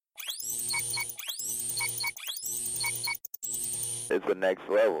it's the next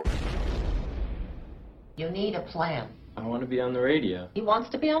level. You need a plan. I want to be on the radio. He wants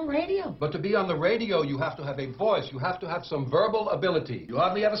to be on radio. But to be on the radio, you have to have a voice. You have to have some verbal ability. You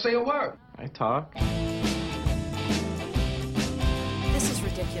hardly ever say a word. I talk. This is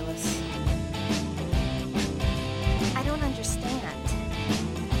ridiculous. I don't understand.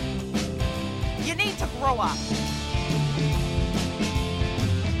 You need to grow up.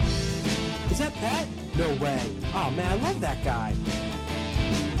 Is that Pat? No way. Oh, man, I love that guy.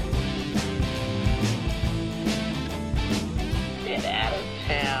 Get out of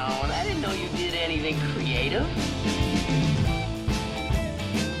town. I didn't know you did anything creative.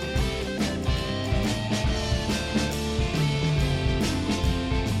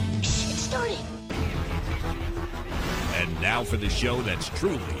 Shh, it's starting. And now for the show that's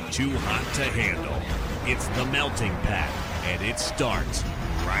truly too hot to handle. It's The Melting Pat, and it starts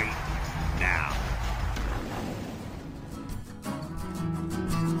right now.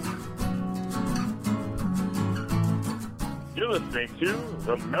 You're listening to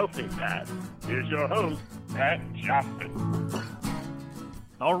The Melting Pat. Here's your host, Pat Johnson.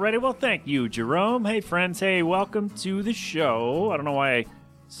 Alrighty, well, thank you, Jerome. Hey, friends. Hey, welcome to the show. I don't know why I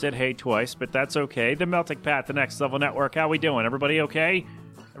said hey twice, but that's okay. The Melting Pat, the Next Level Network. How we doing? Everybody okay?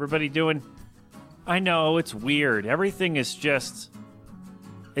 Everybody doing? I know, it's weird. Everything is just...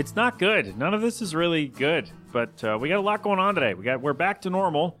 It's not good. None of this is really good. But we got a lot going on today. We're back to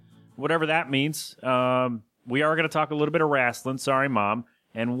normal, whatever that means. We are going to talk a little bit of wrestling. Sorry, Mom.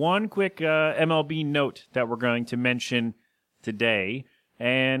 And one quick MLB note that we're going to mention today.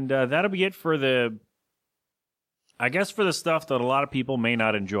 And that'll be it for the stuff that a lot of people may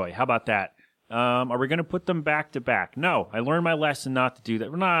not enjoy. How about that? Are we going to put them back to back? No, I learned my lesson not to do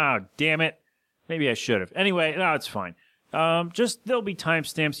that. Nah, damn it. Maybe I should have. Anyway, no, it's fine. Just there'll be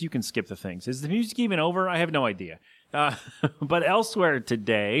timestamps. You can skip the things. Is the music even over? I have no idea. But elsewhere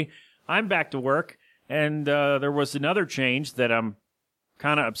today, I'm back to work. And there was another change that I'm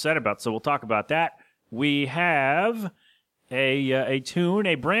kind of upset about, so we'll talk about that. We have a tune,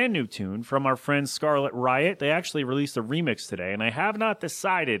 a brand new tune from our friends Scarlet Riot. They actually released a remix today, and I have not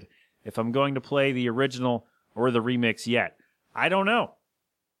decided if I'm going to play the original or the remix yet. I don't know.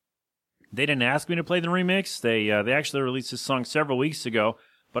 They didn't ask me to play the remix. They actually released this song several weeks ago,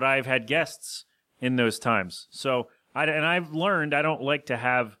 but I've had guests in those times. So I've learned I don't like to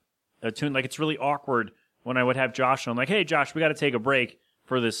have a tune, like it's really awkward when I would have Josh on, like, hey Josh, we got to take a break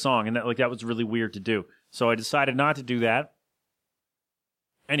for this song, and that was really weird to do. So I decided not to do that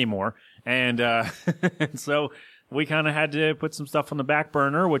anymore, and so we kind of had to put some stuff on the back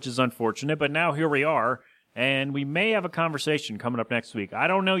burner, which is unfortunate. But now here we are, and we may have a conversation coming up next week. I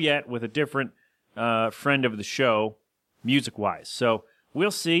don't know yet, with a different friend of the show, music-wise. So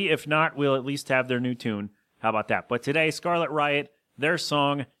we'll see. If not, we'll at least have their new tune. How about that? But today, Scarlet Riot, their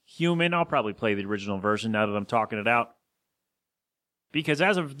song, Human. I'll probably play the original version now that I'm talking it out, because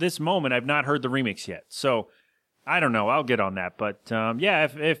as of this moment, I've not heard the remix yet. So I don't know. I'll get on that. But yeah,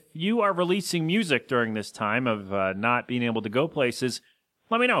 if you are releasing music during this time of not being able to go places,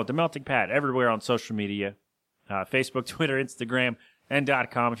 let me know. The Melting Pat, everywhere on social media, Facebook, Twitter, Instagram, and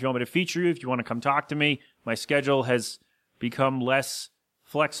 .com. If you want me to feature you, if you want to come talk to me, my schedule has become less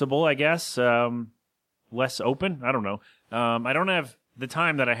flexible, I guess, less open. I don't know. I don't have the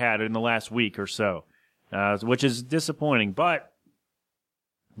time that I had in the last week or so, which is disappointing, but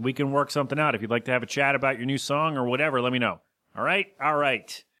we can work something out. If you'd like to have a chat about your new song or whatever, let me know. All right? All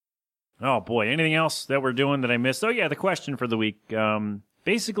right. Oh, boy. Anything else that we're doing that I missed? Oh, yeah, the question for the week.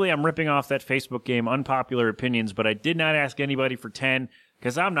 Basically, I'm ripping off that Facebook game, Unpopular Opinions, but I did not ask anybody for 10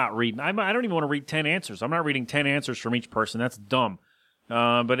 because I'm not reading. I don't even want to read 10 answers. I'm not reading 10 answers from each person. That's dumb.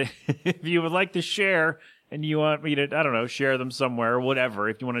 But if you would like to share and you want me to, I don't know, share them somewhere or whatever,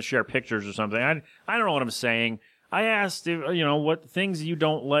 if you want to share pictures or something, I don't know what I'm saying. I asked, what things you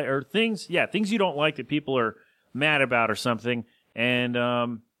don't like, or things you don't like that people are mad about or something, and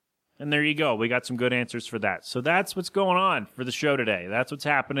there you go. We got some good answers for that. So that's what's going on for the show today. That's what's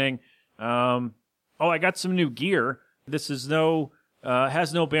happening. I got some new gear. This is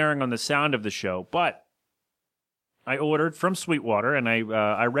has no bearing on the sound of the show, but I ordered from Sweetwater, and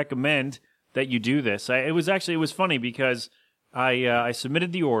I recommend that you do this. It was funny because I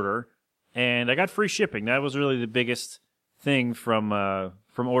submitted the order, and I got free shipping. That was really the biggest thing from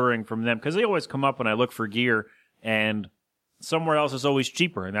ordering from them, because they always come up when I look for gear, and somewhere else is always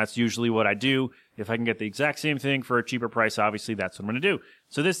cheaper, and that's usually what I do. If I can get the exact same thing for a cheaper price, obviously that's what I'm going to do.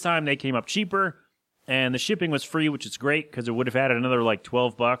 So this time they came up cheaper, and the shipping was free, which is great, because it would have added another like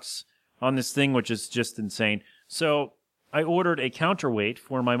 $12 on this thing, which is just insane. So I ordered a counterweight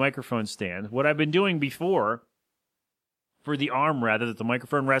for my microphone stand. What I've been doing before for the arm rather that the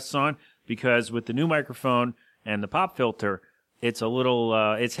microphone rests on, because with the new microphone and the pop filter, it's a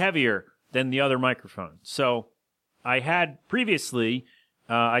little, it's heavier than the other microphone. So I had previously,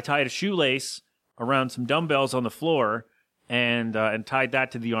 I tied a shoelace around some dumbbells on the floor and tied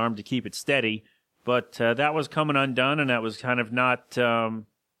that to the arm to keep it steady. But that was coming undone, and that was kind of not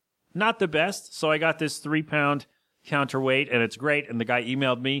the best. So I got this 3-pound counterweight, and it's great. And the guy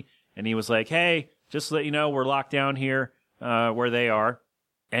emailed me, and he was like, hey, just to let you know, we're locked down here where they are.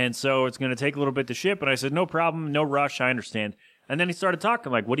 And so it's going to take a little bit to ship. And I said, no problem, no rush, I understand. And then he started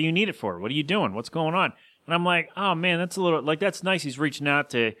talking like, what do you need it for? What are you doing? What's going on? And I'm like, oh, man, that's a little, like, that's nice. He's reaching out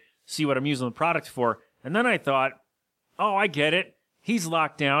to see what I'm using the product for. And then I thought, oh, I get it. He's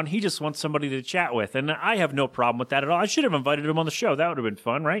locked down. He just wants somebody to chat with. And I have no problem with that at all. I should have invited him on the show. That would have been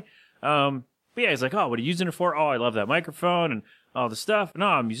fun, right? But yeah, he's like, oh, what are you using it for? Oh, I love that microphone and all the stuff. And oh,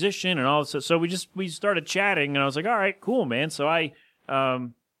 I'm a musician and all this. So we started chatting, and I was like, all right, cool, man. So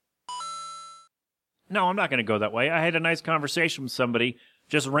no, I'm not going to go that way. I had a nice conversation with somebody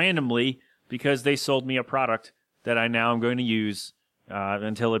just randomly because they sold me a product that I now am going to use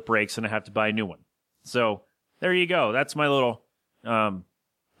until it breaks and I have to buy a new one. So there you go. That's my little, I don't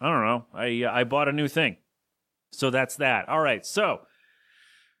know. I bought a new thing. So that's that. All right. So,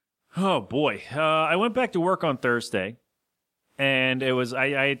 oh boy. I went back to work on Thursday, and it was,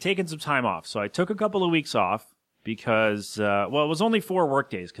 I had taken some time off. So I took a couple of weeks off because, it was only 4 work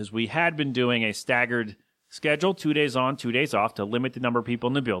days because we had been doing a staggered schedule, 2 days on, 2 days off, to limit the number of people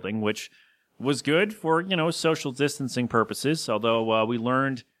in the building, which was good for, social distancing purposes. Although we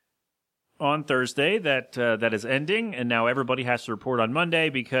learned on Thursday that that is ending, and now everybody has to report on Monday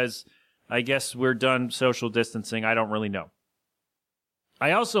because I guess we're done social distancing. I don't really know.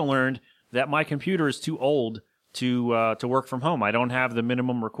 I also learned that my computer is too old to work from home. I don't have the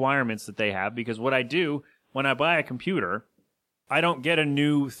minimum requirements that they have, because what I do when I buy a computer, I don't get a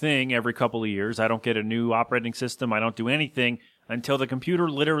new thing every couple of years. I don't get a new operating system. I don't do anything until the computer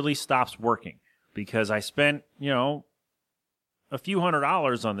literally stops working, because I spent, a few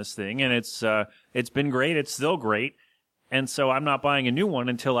 $100s on this thing, and it's been great. It's still great. And so I'm not buying a new one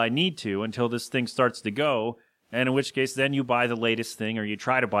until I need to, until this thing starts to go. And in which case, then you buy the latest thing, or you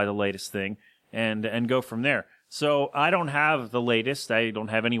try to buy the latest thing, and go from there. So I don't have the latest. I don't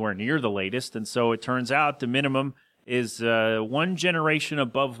have anywhere near the latest. And so it turns out the minimum is 1 generation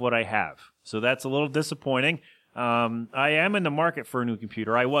above what I have. So that's a little disappointing. I am in the market for a new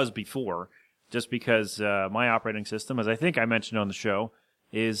computer. I was before, just because my operating system, as I think I mentioned on the show,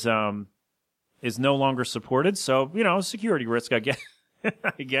 is no longer supported. So, security risk, I guess.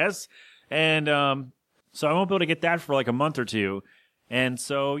 I guess. And so I won't be able to get that for like a month or two. And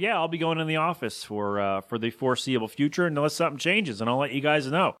so, yeah, I'll be going in the office for the foreseeable future unless something changes, and I'll let you guys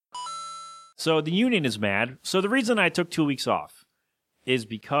know. So the union is mad. So the reason I took 2 weeks off is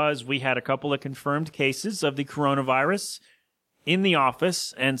because we had a couple of confirmed cases of the coronavirus in the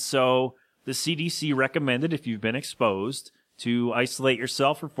office, and so the CDC recommended, if you've been exposed, to isolate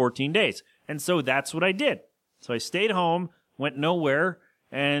yourself for 14 days. And so that's what I did. So I stayed home, went nowhere,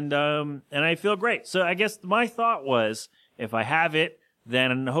 and I feel great. So I guess my thought was, if I have it,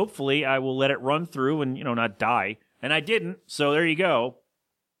 then hopefully I will let it run through and, not die. And I didn't, so there you go.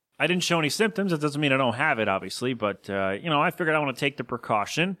 I didn't show any symptoms. That doesn't mean I don't have it, obviously, but, I figured I want to take the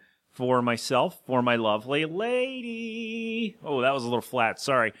precaution for myself, for my lovely lady. Oh, that was a little flat,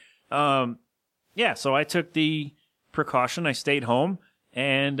 sorry. Yeah, so I took the precaution. I stayed home,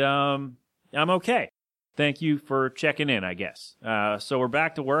 and I'm okay. Thank you for checking in, I guess. So we're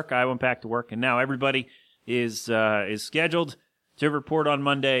back to work. I went back to work, and now everybody is scheduled to report on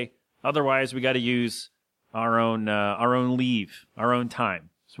Monday. Otherwise, we got to use our own leave, our own time,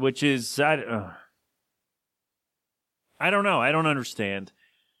 which is I don't know. I don't understand.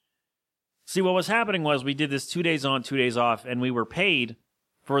 See, what was happening was we did this 2 days on, 2 days off, and we were paid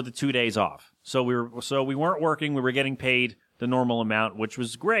for the 2 days off. So we weren't working. We were getting paid the normal amount, which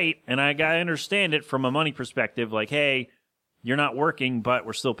was great. And I understand it from a money perspective. Like, hey, you're not working, but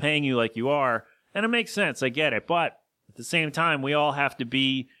we're still paying you like you are. And it makes sense. I get it. But at the same time, we all have to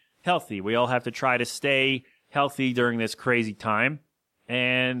be healthy. We all have to try to stay healthy during this crazy time.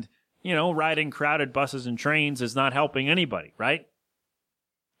 And, riding crowded buses and trains is not helping anybody, right?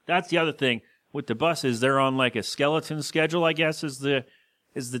 That's the other thing with the buses. They're on like a skeleton schedule, I guess is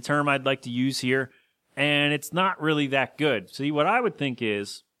the term I'd like to use here. And it's not really that good. See, what I would think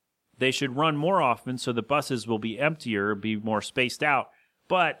is they should run more often so the buses will be emptier, be more spaced out.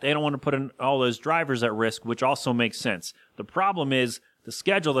 But they don't want to put in all those drivers at risk, which also makes sense. The problem is the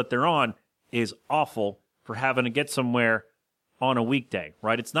schedule that they're on is awful for having to get somewhere on a weekday,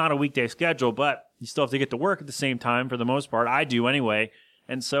 right? It's not a weekday schedule, but you still have to get to work at the same time for the most part. I do anyway.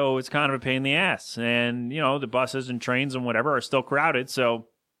 And so it's kind of a pain in the ass. And, the buses and trains and whatever are still crowded. So,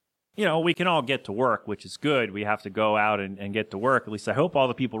 we can all get to work, which is good. We have to go out and get to work. At least I hope all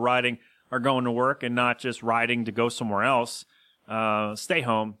the people riding are going to work and not just riding to go somewhere else. Stay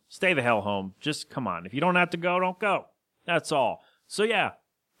home. Stay the hell home. Just come on. If you don't have to go, don't go. That's all. So, yeah,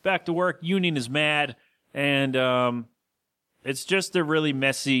 back to work. Union is mad. And it's just a really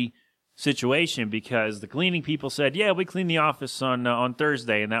messy situation because the cleaning people said, yeah, we cleaned the office on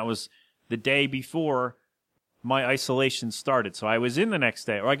Thursday, and that was the day before my isolation started. So I was in the next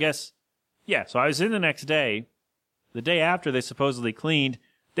day, or I guess, yeah, so I was in the next day. The day after they supposedly cleaned,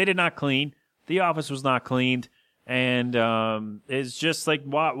 they did not clean. The office was not cleaned, and it's just like,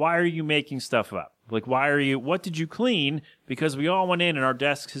 why are you making stuff up? Like, what did you clean? Because we all went in and our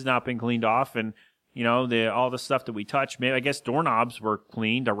desks has not been cleaned off, and all the stuff that we touched, maybe, I guess doorknobs were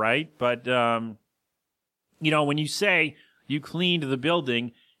cleaned, all right? But, when you say you cleaned the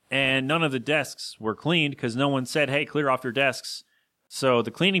building and none of the desks were cleaned because no one said, hey, clear off your desks so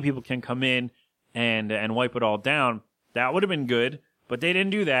the cleaning people can come in and wipe it all down, that would have been good. But they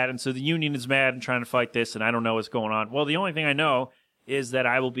didn't do that, and so the union is mad and trying to fight this, and I don't know what's going on. Well, the only thing I know is that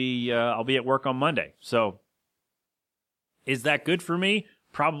I'll be at work on Monday. So is that good for me?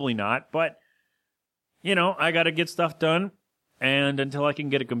 Probably not, but I got to get stuff done, and until I can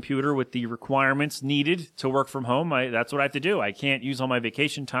get a computer with the requirements needed to work from home, that's what I have to do. I can't use all my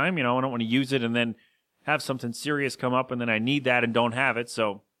vacation time. I don't want to use it and then have something serious come up, and then I need that and don't have it.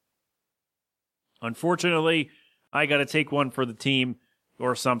 So, unfortunately, I got to take one for the team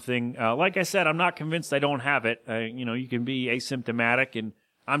or something. Like I said, I'm not convinced I don't have it. You can be asymptomatic, and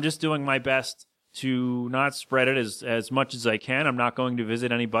I'm just doing my best to not spread it as much as I can. I'm not going to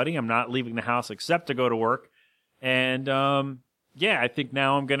visit anybody. I'm not leaving the house except to go to work. And, I think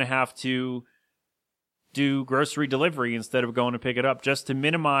now I'm going to have to do grocery delivery instead of going to pick it up just to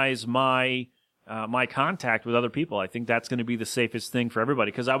minimize my contact with other people. I think that's going to be the safest thing for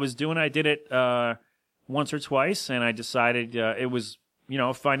everybody because I did it once or twice, and I decided it was,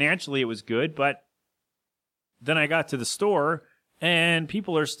 financially it was good, but then I got to the store and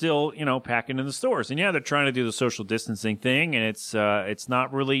people are still, packing in the stores. And yeah, they're trying to do the social distancing thing, and it's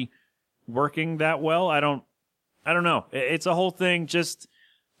not really working that well. I don't know. It's a whole thing. Just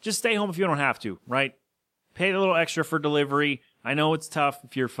stay home if you don't have to, right? Pay a little extra for delivery. I know it's tough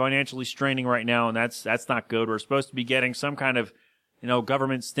if you're financially straining right now, and that's not good. We're supposed to be getting some kind of,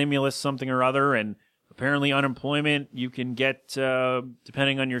 government stimulus, something or other, and apparently unemployment, you can get,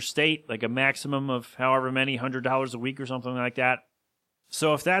 depending on your state, like a maximum of however many $100 a week or something like that.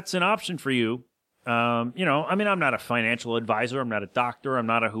 So if that's an option for you, I'm not a financial advisor. I'm not a doctor. I'm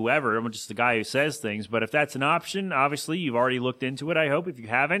not a whoever. I'm just the guy who says things. But if that's an option, obviously you've already looked into it, I hope. If you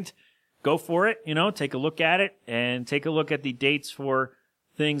haven't, go for it. Take a look at it and take a look at the dates for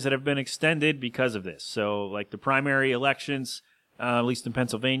things that have been extended because of this. So like the primary elections, at least in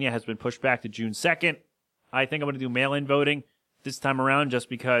Pennsylvania, has been pushed back to June 2nd. I think I'm going to do mail-in voting this time around just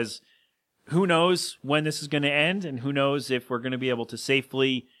because who knows when this is going to end, and who knows if we're going to be able to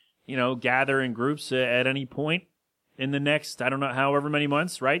safely, gather in groups at any point in the next, I don't know, however many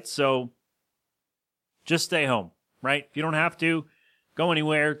months, right? So just stay home, right? If you don't have to go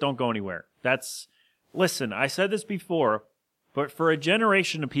anywhere, don't go anywhere. Listen, I said this before, but for a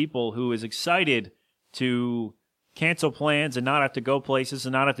generation of people who is excited to cancel plans and not have to go places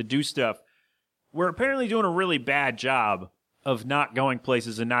and not have to do stuff, we're apparently doing a really bad job of not going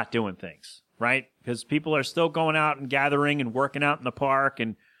places and not doing things, right? Because people are still going out and gathering and working out in the park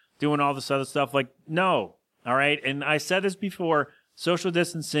and doing all this other stuff. Like, no, all right? And I said this before, social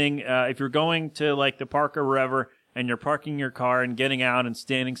distancing, if you're going to like the park or wherever and you're parking your car and getting out and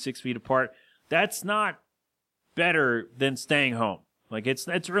standing 6 feet apart, that's not better than staying home. Like, it's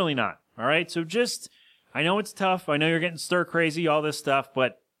really not, all right? So I know it's tough. I know you're getting stir crazy, all this stuff,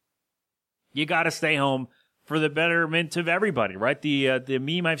 but you got to stay home for the betterment of everybody, right? The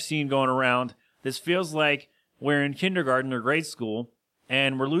meme I've seen going around, this feels like we're in kindergarten or grade school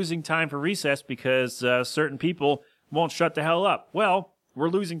and we're losing time for recess because certain people won't shut the hell up. Well, we're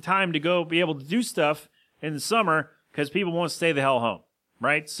losing time to go be able to do stuff in the summer because people won't stay the hell home,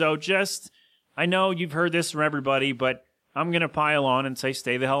 right? So I know you've heard this from everybody, but I'm going to pile on and say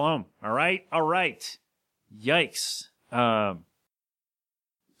stay the hell home, all right? All right. Yikes.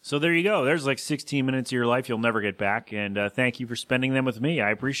 So there you go. There's like 16 minutes of your life you'll never get back, and thank you for spending them with me.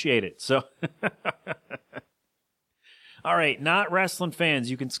 I appreciate it. So, all right, not wrestling fans,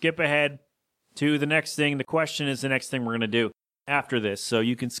 you can skip ahead to the next thing. The question is the next thing we're going to do after this. So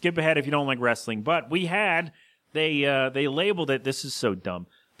you can skip ahead if you don't like wrestling. But we had they labeled it. This is so dumb.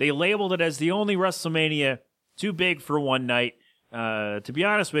 They labeled it as the only WrestleMania too big for one night. To be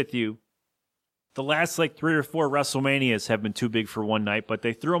honest with you, the last like 3 or 4 WrestleManias have been too big for one night, but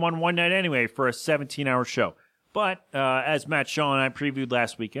they threw them on one night anyway for a 17-hour show. But as Matt Shaw and I previewed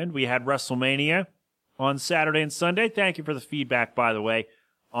last weekend, we had WrestleMania on Saturday and Sunday. Thank you for the feedback, by the way,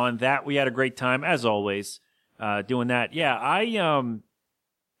 on that. We had a great time, as always, doing that. Yeah,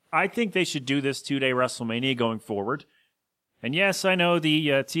 I think they should do this 2-day WrestleMania going forward. And yes, I know the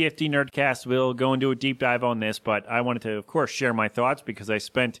TFT Nerdcast will go and do a deep dive on this, but I wanted to, of course, share my thoughts because I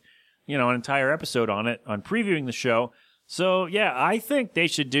spent, an entire episode on it, on previewing the show. So, yeah, I think they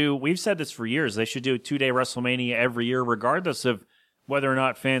should do, we've said this for years, they should do a 2-day WrestleMania every year, regardless of whether or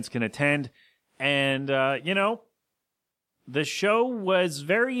not fans can attend. And, the show was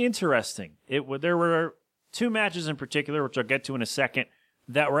very interesting. There were 2 matches in particular, which I'll get to in a second,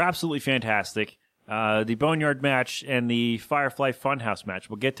 that were absolutely fantastic. The Boneyard match and the Firefly Funhouse match.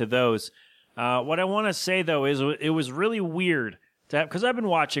 We'll get to those. What I want to say, though, is it was really weird to have, because I've been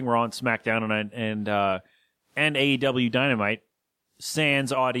watching Raw and SmackDown and AEW Dynamite,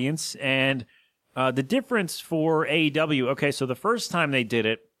 sans audience, and the difference for AEW, okay, so the first time they did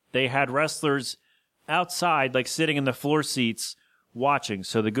it, they had wrestlers outside, like sitting in the floor seats, watching.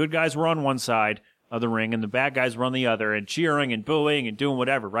 So the good guys were on one side of the ring, and the bad guys were on the other, and cheering and booing and doing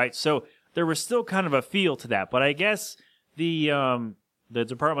whatever, right? So there was still kind of a feel to that, but I guess the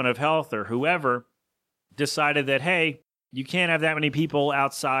Department of Health or whoever decided that, hey, you can't have that many people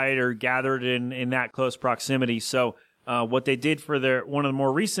outside or gathered in that close proximity. So what they did for one of the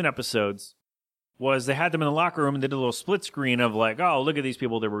more recent episodes was they had them in the locker room and did a little split screen of like, oh, look at these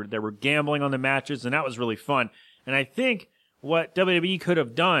people. They were gambling on the matches, and that was really fun. And I think what WWE could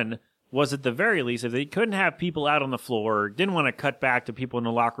have done was, at the very least, if they couldn't have people out on the floor, or didn't want to cut back to people in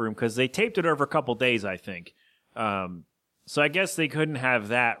the locker room, because they taped it over a couple days, I think. So I guess they couldn't have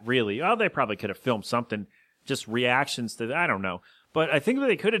that, really. Oh, they probably could have filmed something, just reactions to that. I don't know. But I think what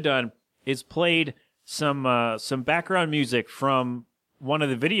they could have done is played some background music from one of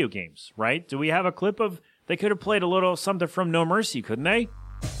the video games, right? Do we have a clip of... They could have played a little something from No Mercy, couldn't they?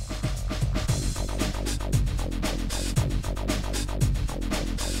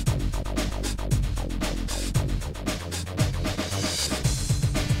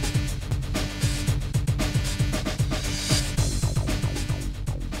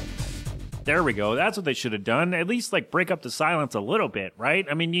 There we go. That's what they should have done. At least, like, break up the silence a little bit, right?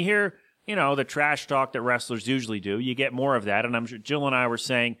 I mean, you hear, the trash talk that wrestlers usually do. You get more of that. And I'm sure Jill and I were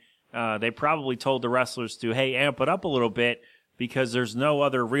saying they probably told the wrestlers to, hey, amp it up a little bit because there's no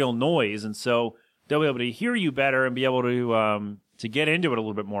other real noise. And so they'll be able to hear you better and be able to get into it a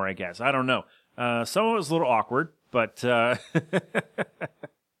little bit more, I guess. I don't know. Some of it was a little awkward, but I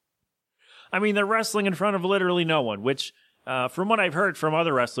mean, they're wrestling in front of literally no one, which... from what I've heard from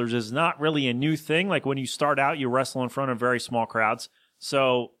other wrestlers, is not really a new thing. Like when you start out, you wrestle in front of very small crowds.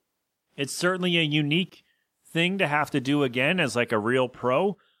 So it's certainly a unique thing to have to do again as like a real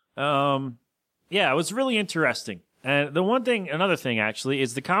pro. Yeah, it was really interesting. And another thing actually,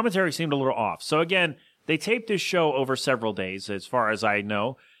 is the commentary seemed a little off. So again, they taped this show over several days, as far as I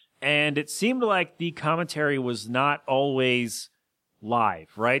know. And it seemed like the commentary was not always live,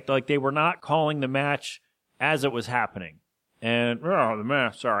 right? Like they were not calling the match as it was happening. And, the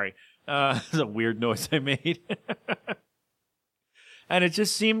match, sorry. That's a weird noise I made. And it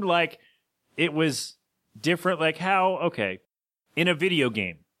just seemed like it was different, like how, okay, in a video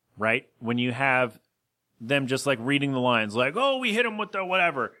game, right? When you have them just like reading the lines, like, oh, we hit him with the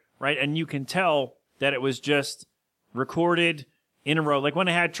whatever, right? And you can tell that it was just recorded in a row. Like when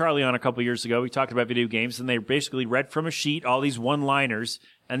I had Charlie on a couple years ago, we talked about video games, and they basically read from a sheet all these one-liners,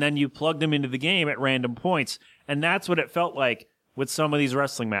 and then you plug them into the game at random points. And that's what it felt like with some of these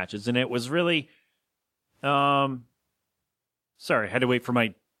wrestling matches. And it was really, sorry, I had to wait for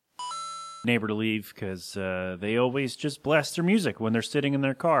my neighbor to leave because they always just blast their music when they're sitting in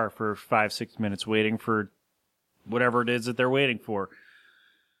their car for 5-6 minutes waiting for whatever it is that they're waiting for.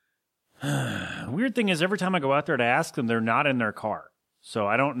 Weird thing is, every time I go out there to ask them, they're not in their car. So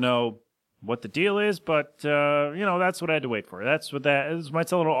I don't know what the deal is, but, that's what I had to wait for. That's what that is.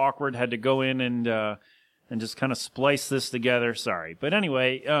 It's a little awkward. Had to go in and just kind of splice this together. Sorry. But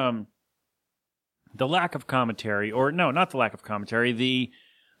anyway, the lack of commentary, or no, not the lack of commentary,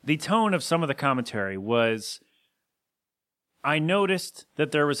 the tone of some of the commentary was, I noticed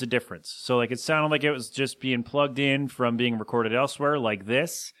that there was a difference. So, like, it sounded like it was just being plugged in from being recorded elsewhere, like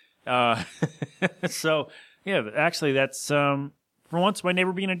this. So, yeah, actually, that's, for once, my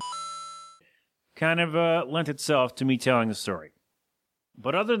neighbor being a kind of lent itself to me telling the story.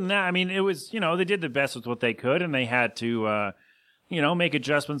 But other than that, I mean, it was, they did the best with what they could, and they had to, make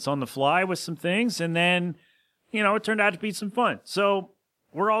adjustments on the fly with some things, and then, it turned out to be some fun. So,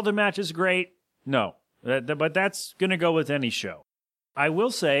 were all the matches great? No. But that's going to go with any show. I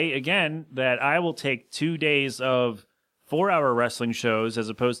will say, again, that I will take 2 days of 4-hour wrestling shows as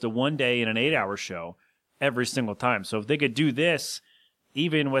opposed to 1 day and an 8-hour show every single time. So if they could do this,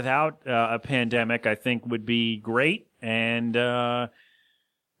 even without a pandemic, I think would be great. And, I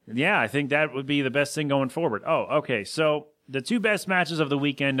think that would be the best thing going forward. Oh, okay. So the 2 best matches of the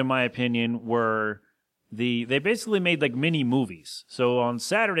weekend, in my opinion, were they basically made like mini movies. So on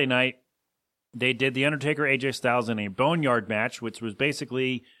Saturday night, they did The Undertaker, AJ Styles in a Boneyard match, which was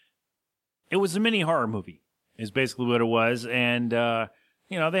basically, it was a mini horror movie, is basically what it was. And, they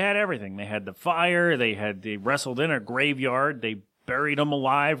had everything. They had the fire. They wrestled in a graveyard. They buried them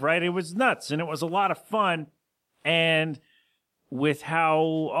alive, right? It was nuts, and it was a lot of fun. And with how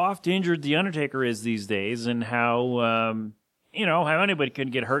oft injured The Undertaker is these days, and how, how anybody can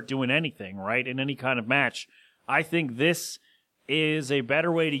get hurt doing anything, right, in any kind of match, I think this is a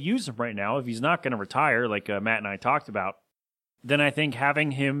better way to use him right now if he's not going to retire, like Matt and I talked about. Then I think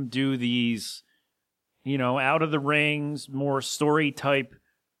having him do these, out of the rings, more story type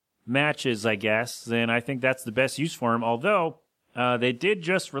matches, I guess, then I think that's the best use for him. Although they did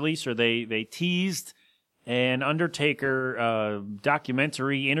just release, or they teased an Undertaker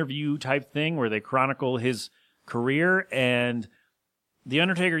documentary interview type thing where they chronicle his career, and The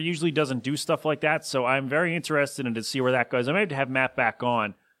Undertaker usually doesn't do stuff like that, so I'm very interested in to see where that goes. I may have to have Matt back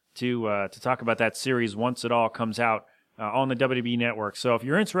on to talk about that series once it all comes out on the WWE Network. So if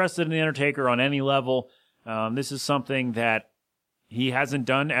you're interested in The Undertaker on any level, this is something that he hasn't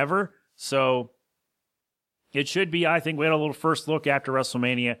done ever. So it should be, I think, we had a little first look after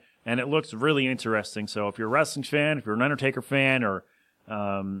WrestleMania, and it looks really interesting. So if you're a wrestling fan, if you're an Undertaker fan, or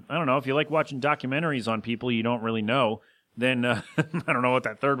I don't know, if you like watching documentaries on people you don't really know, then I don't know what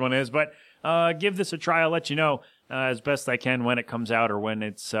that third one is, but give this a try. I'll let you know as best I can when it comes out, or when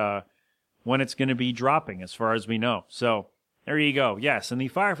it's going to be dropping, as far as we know. So there you go. Yes, in the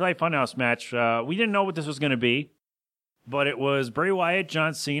Firefly Funhouse match, we didn't know what this was going to be, but it was Bray Wyatt,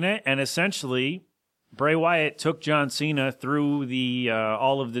 John Cena, and essentially Bray Wyatt took John Cena through the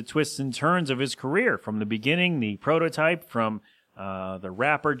all of the twists and turns of his career, from the beginning, the prototype, from the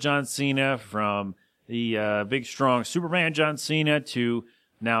rapper John Cena, from the big, strong Superman John Cena, to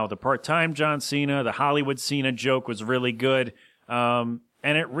now the part-time John Cena. The Hollywood Cena joke was really good. And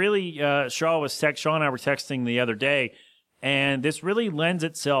it really, Shaw and I were texting the other day, and this really lends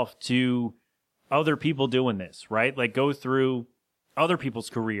itself to other people doing this, right? Like, go through other people's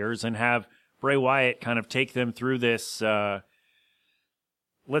careers and have Bray Wyatt kind of take them through this,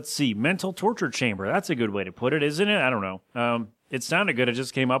 mental torture chamber. That's a good way to put it, isn't it? I don't know. It sounded good. I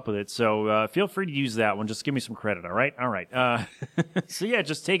just came up with it. So feel free to use that one. Just give me some credit, all right? All right. So, yeah,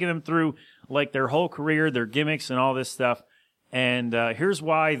 just taking them through, like, their whole career, their gimmicks, and all this stuff. And here's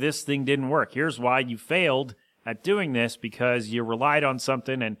why this thing didn't work. Here's why you failed at doing this, because you relied on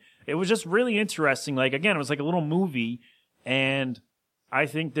something. And it was just really interesting. Like, again, it was like a little movie. And I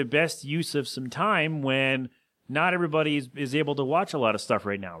think the best use of some time when not everybody is able to watch a lot of stuff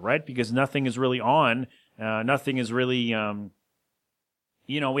right now, right? Because nothing is really on. Nothing is really,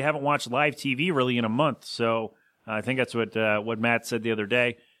 we haven't watched live TV really in a month. So I think that's what Matt said the other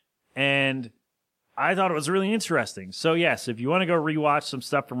day. And I thought it was really interesting. So, yes, if you want to go rewatch some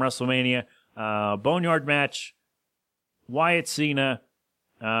stuff from WrestleMania, Boneyard match, Wyatt Cena,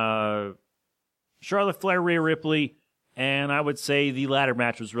 Charlotte Flair, Rhea Ripley, and I would say the ladder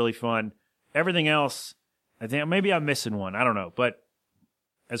match was really fun. Everything else, I think maybe I'm missing one. I don't know. But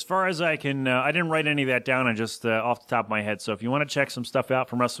as far as I can, I didn't write any of that down. I just off the top of my head. So if you want to check some stuff out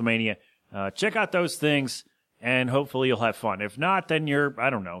from WrestleMania, check out those things, and hopefully you'll have fun. If not, then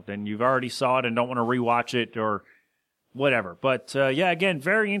then you've already saw it and don't want to rewatch it or whatever. But again,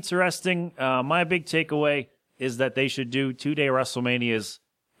 very interesting. My big takeaway is that they should do 2-day WrestleManias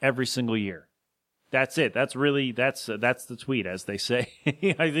every single year. That's it. That's the tweet, as they say.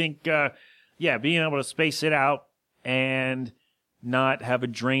 I think, being able to space it out and not have a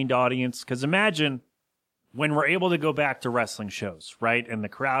drained audience. Because imagine when we're able to go back to wrestling shows, right? And the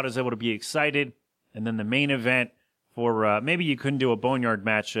crowd is able to be excited. And then the main event for, maybe you couldn't do a Boneyard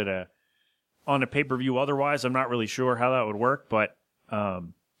match on a pay-per-view otherwise. I'm not really sure how that would work. But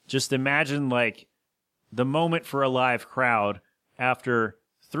just imagine, like, the moment for a live crowd after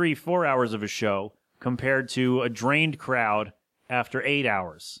 3-4 hours of a show compared to a drained crowd after 8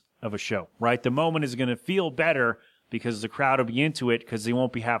 hours of a show, right? The moment is going to feel better because the crowd will be into it, because they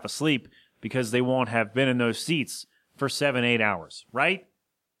won't be half asleep, because they won't have been in those seats for 7-8 hours, right?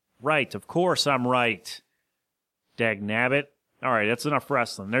 Right, of course I'm right. Dag nabbit. All right, that's enough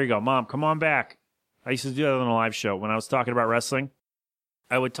wrestling. There you go. Mom, come on back. I used to do that on a live show when I was talking about wrestling.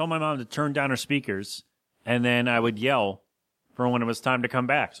 I would tell my mom to turn down her speakers, and then I would yell for when it was time to come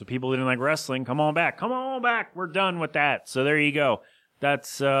back. So people who didn't like wrestling, come on back. Come on back. We're done with that. So there you go. That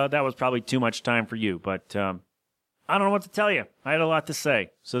was probably too much time for you, but I don't know what to tell you. I had a lot to say.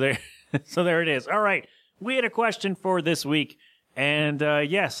 So there it is. All right. We had a question for this week. And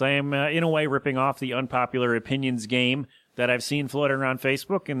yes, I am in a way ripping off the unpopular opinions game that I've seen floating around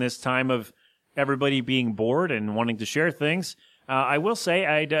Facebook in this time of everybody being bored and wanting to share things. I will say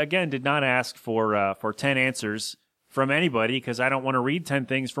I, again, did not ask for 10 answers from anybody because I don't want to read 10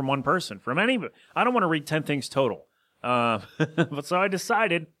 things from one person. From anybody. I don't want to read 10 things total. But so I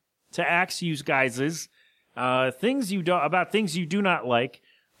decided to ask you guys things you do about things you do not like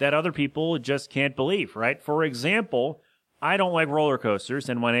that other people just can't believe, right? For example, I don't like roller coasters,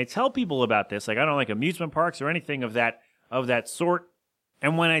 and when I tell people about this, like I don't like amusement parks or anything of that sort,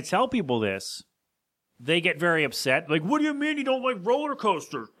 and when I tell people this, they get very upset. Like, what do you mean you don't like roller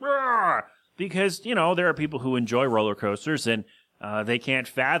coasters? Rawr! Because, you know, there are people who enjoy roller coasters, and they can't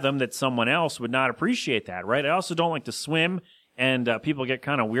fathom that someone else would not appreciate that, right? I also don't like to swim, and people get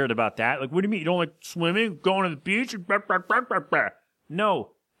kind of weird about that. Like, what do you mean you don't like swimming, going to the beach?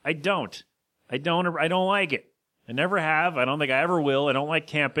 No, I don't. I don't like it. I never have. I don't think I ever will. I don't like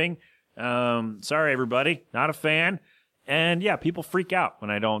camping. Sorry, everybody. Not a fan. And yeah, people freak out when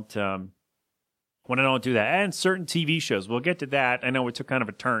I don't do that. And certain TV shows. We'll get to that. I know we took kind of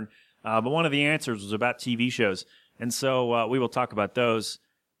a turn. But one of the answers was about TV shows. And so we will talk about those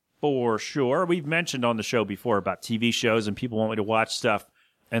for sure. We've mentioned on the show before about TV shows and people want me to watch stuff.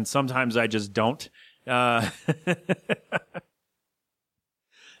 And sometimes I just don't. And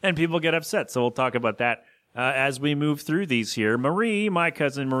people get upset. So we'll talk about that as we move through these here. Marie, my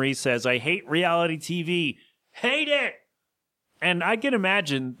cousin Marie, says, I hate reality TV. Hate it! And I can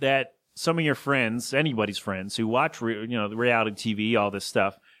imagine that some of your friends, anybody's friends, who watch the reality TV, all this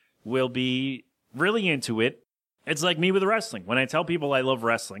stuff, will be really into it. It's like me with wrestling. When I tell people I love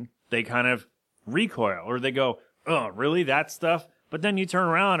wrestling, they kind of recoil, or they go, oh, really, that stuff? But then you turn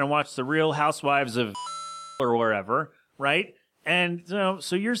around and watch the Real Housewives of or wherever, right? And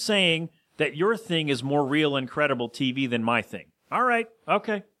so you're saying that your thing is more real and credible TV than my thing. All right.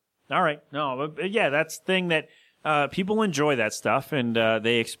 Okay. All right. No, but yeah, that's the thing that people enjoy that stuff, and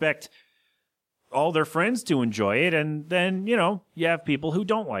they expect all their friends to enjoy it, and then, you have people who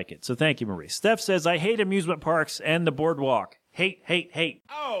don't like it. So thank you, Marie. Steph says, I hate amusement parks and the boardwalk. Hate, hate, hate.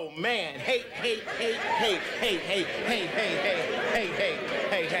 Oh, man. Hate, hate, hate, hate, hate, hate, hate, hate, hate,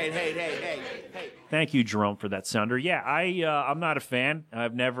 hate, hate, hate, hate. Thank you, Jerome, for that sounder. Yeah, I'm not a fan.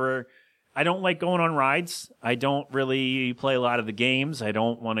 I don't like going on rides. I don't really play a lot of the games. I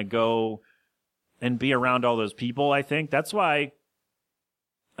don't want to go and be around all those people, I think. That's why,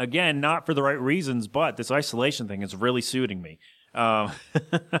 again, not for the right reasons, but this isolation thing is really suiting me.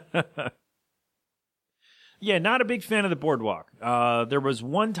 Yeah, not a big fan of the boardwalk. There was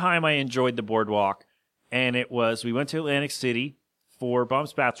one time I enjoyed the boardwalk, and it was, we went to Atlantic City for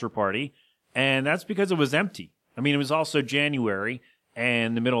Bump's bachelor party, and that's because it was empty. I mean, it was also January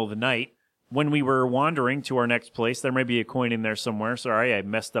and the middle of the night. When we were wandering to our next place, there may be a coin in there somewhere. Sorry, I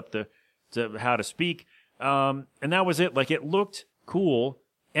messed up how to speak. And that was it. Like, it looked cool,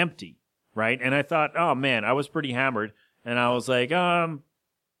 empty, right? And I thought, oh man, I was pretty hammered. And I was like, I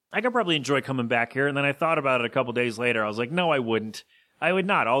could probably enjoy coming back here. And then I thought about it a couple days later. I was like, no, I wouldn't. I would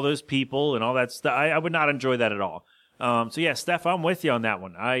not. All those people and all that stuff, I would not enjoy that at all. So yeah, Steph, I'm with you on that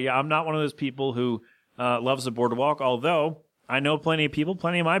one. I'm not one of those people who loves the boardwalk, although I know plenty of people,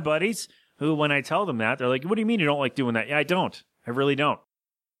 plenty of my buddies, who when I tell them that, they're like, what do you mean you don't like doing that? Yeah, I don't. I really don't.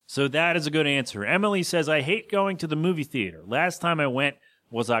 So that is a good answer. Emily says, I hate going to the movie theater. Last time I went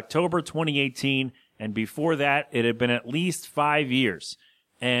was October 2018, and before that, it had been at least 5 years.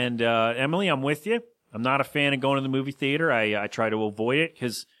 And Emily, I'm with you. I'm not a fan of going to the movie theater. I try to avoid it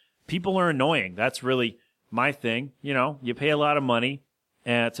because people are annoying. That's really my thing. You pay a lot of money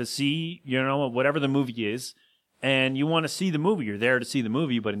to see, whatever the movie is, and you want to see the movie. You're there to see the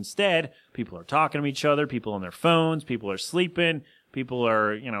movie, but instead, people are talking to each other, people on their phones, people are sleeping, people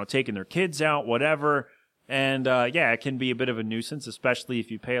are, taking their kids out, whatever. And, yeah, it can be a bit of a nuisance, especially if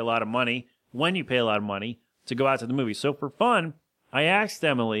you pay a lot of money, when you pay a lot of money to go out to the movie. So for fun, I asked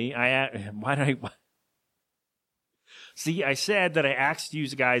Emily, See, I said that I asked you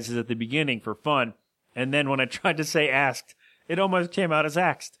guys at the beginning for fun, and then when I tried to say asked, it almost came out as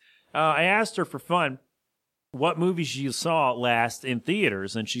asked. I asked her for fun what movies she saw last in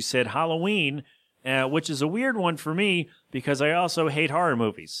theaters, and she said Halloween which is a weird one for me because I also hate horror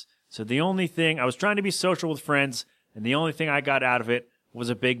movies. So the only thing, I was trying to be social with friends, and the only thing I got out of it was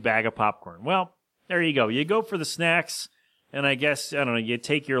a big bag of popcorn. Well, there you go. You go for the snacks, and I guess, I don't know, you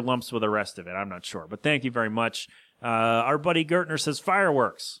take your lumps with the rest of it. I'm not sure. But thank you very much. Our buddy Gertner says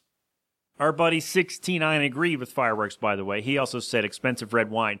fireworks. Our buddy 69 agreed with fireworks, by the way. He also said expensive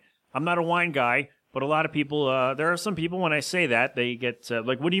red wine. I'm not a wine guy, but a lot of people, there are some people when I say that, they get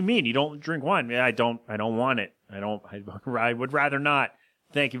like, what do you mean? You don't drink wine? Yeah, I don't want it. I would rather not.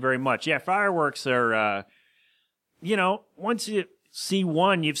 Thank you very much. Yeah, fireworks are, once you see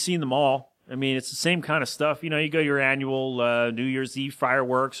one, you've seen them all. I mean, it's the same kind of stuff. You go to your annual New Year's Eve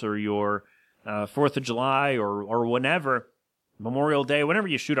fireworks or your 4th of July or whenever, Memorial Day, whenever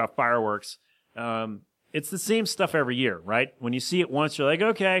you shoot off fireworks, it's the same stuff every year, right? When you see it once, you're like,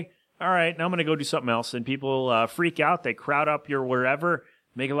 okay, all right, now I'm going to go do something else. And people freak out. They crowd up your wherever,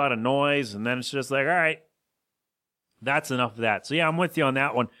 make a lot of noise, and then it's just like, all right, that's enough of that. So, yeah, I'm with you on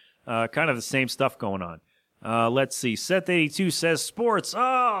that one. Kind of the same stuff going on. Let's see. Seth82 says sports.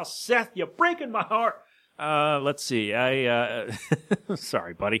 Oh, Seth, you're breaking my heart. Let's see.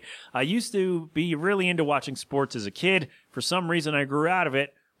 Sorry, buddy. I used to be really into watching sports as a kid. For some reason, I grew out of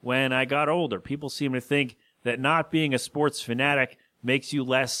it when I got older. People seem to think that not being a sports fanatic makes you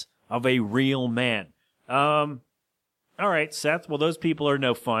less of a real man. All right, Seth. Well, those people are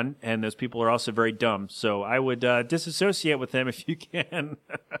no fun, and those people are also very dumb. So I would disassociate with them if you can.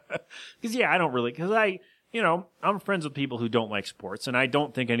 Because, yeah, I don't really, because I'm friends with people who don't like sports, and I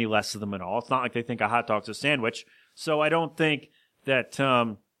don't think any less of them at all. It's not like they think a hot dog's a sandwich. So I don't think that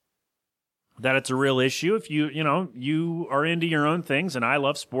that it's a real issue. If you are into your own things, and I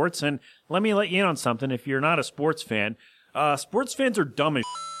love sports, and let me let you in on something. If you're not a sports fan, sports fans are dumb as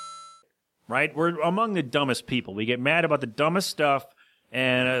right? We're among the dumbest people. We get mad about the dumbest stuff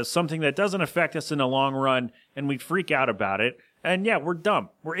and something that doesn't affect us in the long run, and we freak out about it. And yeah, we're dumb.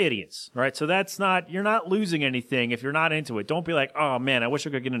 We're idiots, right? So you're not losing anything if you're not into it. Don't be like, oh man, I wish I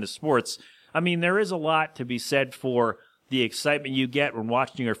could get into sports. I mean, there is a lot to be said for the excitement you get when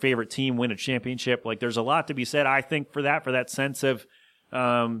watching your favorite team win a championship. Like, there's a lot to be said, I think, for that sense of,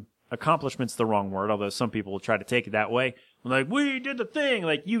 accomplishment's the wrong word, although some people will try to take it that way. Like, we did the thing,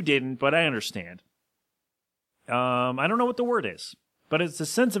 like you didn't, but I understand. I don't know what the word is, but it's a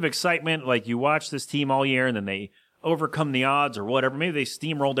sense of excitement. Like, you watch this team all year and then they overcome the odds or whatever. Maybe they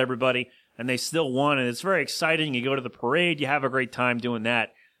steamrolled everybody and they still won, and it's very exciting. You go to the parade, you have a great time doing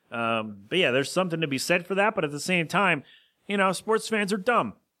that. But yeah, there's something to be said for that. But at the same time, sports fans are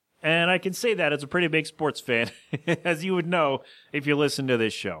dumb. And I can say that as a pretty big sports fan, as you would know if you listen to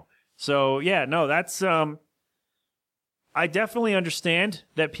this show. So yeah, no, that's, I definitely understand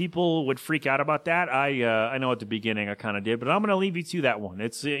that people would freak out about that. I know at the beginning I kind of did, but I'm going to leave you to that one.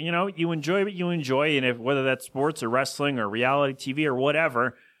 It's, you enjoy what you enjoy, and whether that's sports or wrestling or reality TV or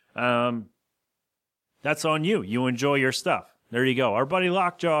whatever, that's on you. You enjoy your stuff. There you go. Our buddy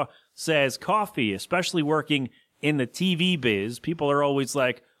Lockjaw says coffee, especially working in the TV biz. People are always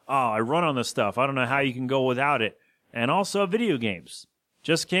like, oh, I run on this stuff. I don't know how you can go without it. And also video games.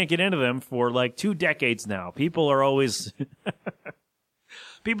 Just can't get into them for like 2 decades now. People are always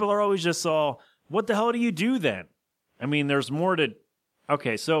just all, what the hell do you do then? I mean, there's more to,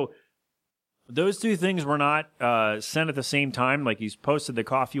 okay, so those 2 things were not sent at the same time. Like, he's posted the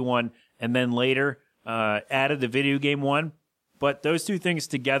coffee one and then later added the video game one. But those 2 things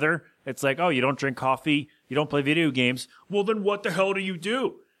together, it's like, oh, you don't drink coffee, you don't play video games. Well, then what the hell do you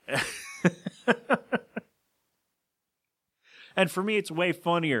do? And for me, it's way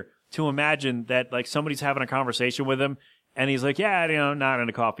funnier to imagine that, like, somebody's having a conversation with him, and he's like, yeah, not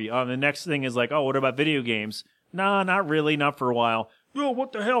into coffee. The next thing is like, oh, what about video games? No, not really, not for a while. Oh,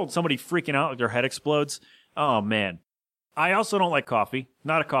 what the hell? Somebody freaking out like their head explodes. Oh, man. I also don't like coffee.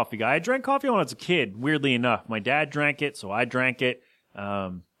 Not a coffee guy. I drank coffee when I was a kid, weirdly enough. My dad drank it, so I drank it.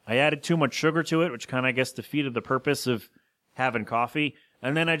 I added too much sugar to it, which kind of, I guess, defeated the purpose of having coffee.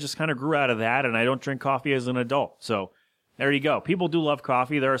 And then I just kind of grew out of that, and I don't drink coffee as an adult. So there you go. People do love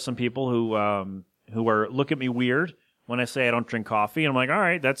coffee. There are some people who look at me weird when I say I don't drink coffee. And I'm like, all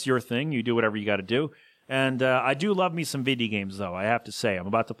right, that's your thing. You do whatever you got to do. And I do love me some video games, though, I have to say. I'm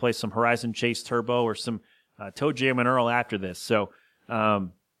about to play some Horizon Chase Turbo or some Toe Jam and Earl after this. So I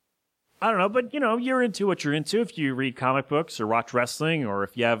don't know, but, you're into what you're into. If you read comic books or watch wrestling, or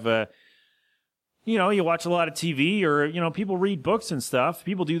if you have, you watch a lot of TV, or, people read books and stuff.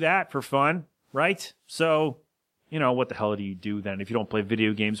 People do that for fun, right? So, what the hell do you do then if you don't play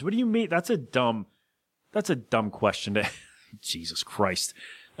video games? What do you mean? That's a dumb question to, Jesus Christ.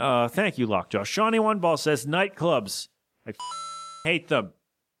 Thank you, Lockjaw. Shawnee One Ball says nightclubs. I hate them.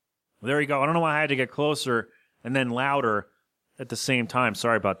 There you go. I don't know why I had to get closer and then louder at the same time.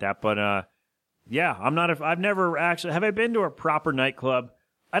 Sorry about that. But, yeah, I've never actually, have I been to a proper nightclub?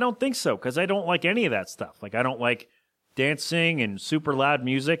 I don't think so, because I don't like any of that stuff. Like, I don't like dancing and super loud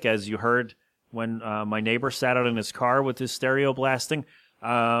music, as you heard when my neighbor sat out in his car with his stereo blasting.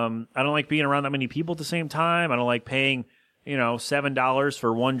 I don't like being around that many people at the same time. I don't like paying, $7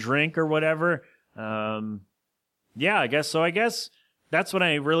 for one drink or whatever. Yeah, I guess so. I guess that's what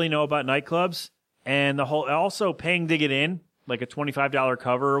I really know about nightclubs. And also paying to get in, like a $25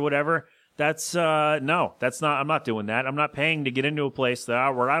 cover or whatever. That's, no, that's not, I'm not doing that. I'm not paying to get into a place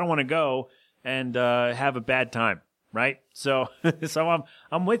where I don't want to go and, have a bad time. Right? So,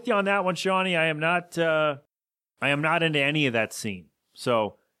 I'm with you on that one, Shawnee. I am not into any of that scene.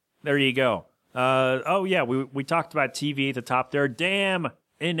 So, there you go. Oh yeah, we talked about TV at the top there. Damn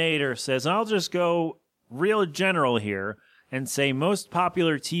Inator says, I'll just go real general here and say most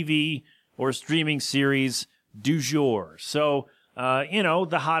popular TV or streaming series du jour. So,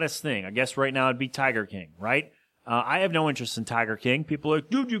 the hottest thing, I guess right now it'd be Tiger King, right? I have no interest in Tiger King. People are like,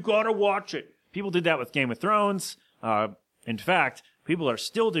 dude, you gotta watch it. People did that with Game of Thrones. In fact, people are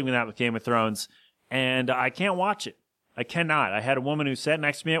still doing that with Game of Thrones, and I can't watch it. I cannot. I had a woman who sat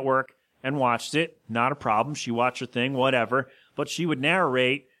next to me at work and watched it. Not a problem. She watched her thing, whatever. But she would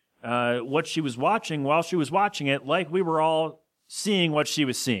narrate what she was watching while she was watching it, like we were all seeing what she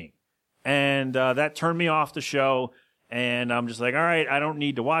was seeing. And that turned me off the show. And I'm just like, all right, I don't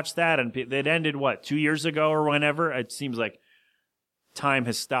need to watch that. And it ended, 2 years ago or whenever? It seems like time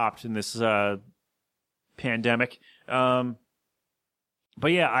has stopped in this pandemic. But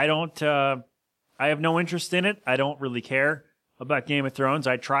yeah, I have no interest in it. I don't really care about Game of Thrones.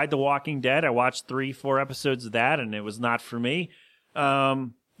 I tried The Walking Dead. I watched 3-4 episodes of that, and it was not for me.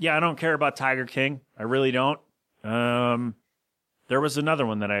 Yeah, I don't care about Tiger King. I really don't. There was another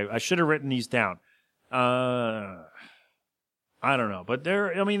one that I should have written these down. I don't know, but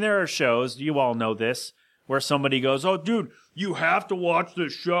there are shows, you all know this, where somebody goes, oh, dude, you have to watch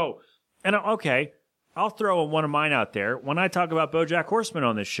this show. And okay, I'll throw one of mine out there when I talk about BoJack Horseman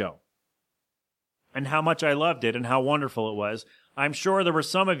on this show and how much I loved it and how wonderful it was. I'm sure there were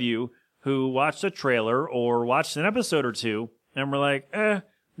some of you who watched a trailer or watched an episode or two and were like,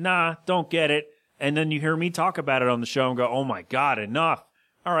 nah, don't get it. And then you hear me talk about it on the show and go, oh my God, enough.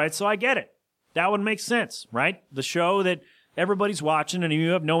 All right, so I get it. That would make sense, right? The show that everybody's watching and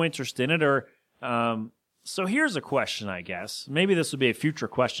you have no interest in it, or so here's a question, I guess. Maybe this would be a future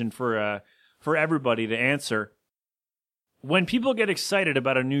question for everybody to answer. When people get excited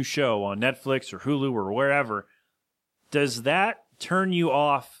about a new show on Netflix or Hulu or wherever, does that turn you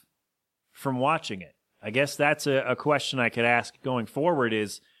off from watching it? I guess that's a question I could ask going forward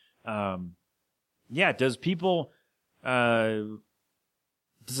is, does people, does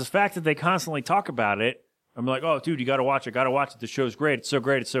the fact that they constantly talk about it, I'm like, oh, dude, you got to watch it. The show's great. It's so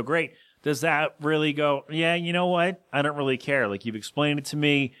great. It's so great. Does that really go, yeah, you know what? I don't really care. Like, you've explained it to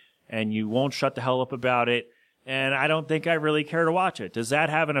me and you won't shut the hell up about it. And I don't think I really care to watch it. Does that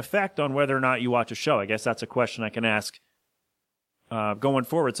have an effect on whether or not you watch a show? I guess that's a question I can ask going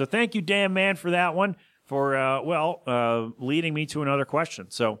forward. So thank you, damn man, for that one, for, leading me to another question.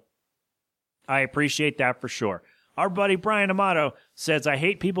 So I appreciate that for sure. Our buddy Brian Amato says, I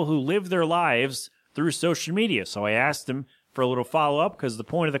hate people who live their lives through social media. So I asked him for a little follow-up because the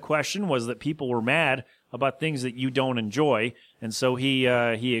point of the question was that people were mad about things that you don't enjoy. And so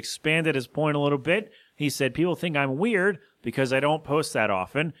he expanded his point a little bit. He said, people think I'm weird because I don't post that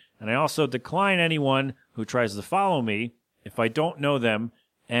often. And I also decline anyone who tries to follow me if I don't know them.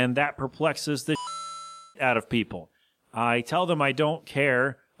 And that perplexes the out of people. I tell them I don't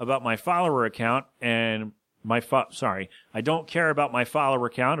care about my follower account and I don't care about my follower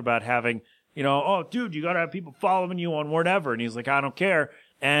account about having, oh, dude, you got to have people following you on whatever. And he's like, I don't care.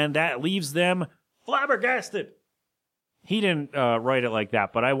 And that leaves them flabbergasted. He didn't write it like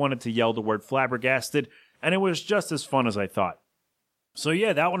that, but I wanted to yell the word flabbergasted, and it was just as fun as I thought. So,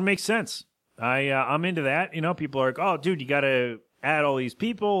 yeah, that one makes sense. I'm into that. People are like, oh, dude, you got to add all these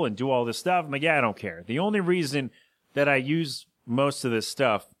people and do all this stuff. I'm like, yeah, I don't care. The only reason that I use most of this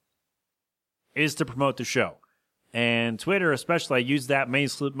stuff is to promote the show. And Twitter, especially, I use that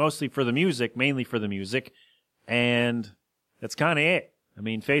mostly for the music, mainly for the music. And that's kind of it. I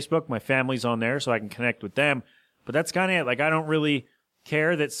mean, Facebook, my family's on there, so I can connect with them. But that's kind of it. Like, I don't really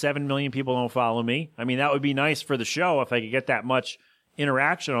care that 7 million people don't follow me. I mean, that would be nice for the show if I could get that much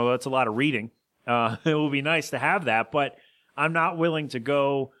interaction, although that's a lot of reading. It would be nice to have that, but I'm not willing to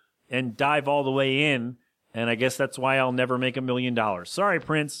go and dive all the way in, and I guess that's why I'll never make $1 million. Sorry,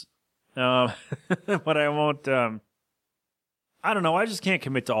 Prince. But I I don't know. I just can't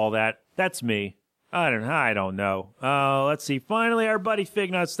commit to all that. That's me. I don't know. Let's see. Finally, our buddy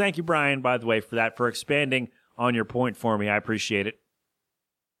Fignuts. Thank you, Brian, by the way, for expanding on your point for me. I appreciate it.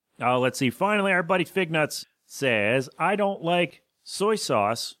 Let's see. Finally, our buddy Fignuts says, I don't like soy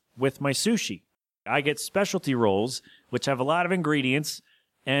sauce with my sushi. I get specialty rolls, which have a lot of ingredients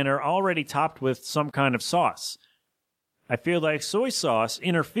and are already topped with some kind of sauce. I feel like soy sauce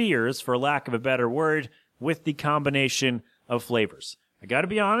interferes, for lack of a better word, with the combination of flavors. I gotta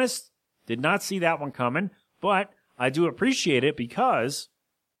be honest, did not see that one coming, but I do appreciate it because,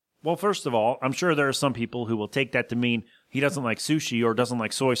 well, first of all, I'm sure there are some people who will take that to mean he doesn't like sushi or doesn't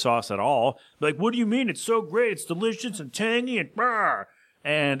like soy sauce at all. Like, what do you mean? It's so great. It's delicious and tangy and brr.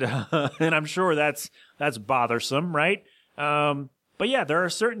 And I'm sure that's bothersome, right? But yeah, there are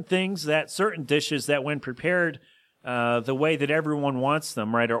certain dishes that when prepared the way that everyone wants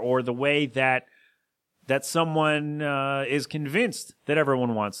them, right, or the way that someone is convinced that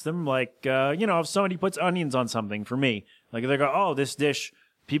everyone wants them, like, if somebody puts onions on something for me, like they go, oh, this dish,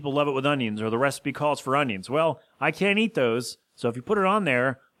 people love it with onions, or the recipe calls for onions. Well, I can't eat those, so if you put it on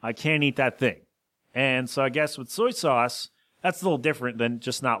there, I can't eat that thing. And so I guess with soy sauce, that's a little different than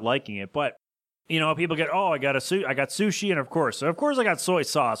just not liking it. But, people get, oh, I got sushi, and of course I got soy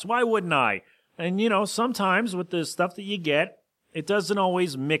sauce. Why wouldn't I? And, sometimes with the stuff that you get, it doesn't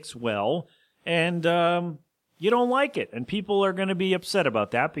always mix well, and you don't like it. And people are going to be upset about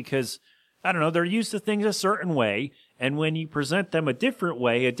that because, I don't know, they're used to things a certain way, and when you present them a different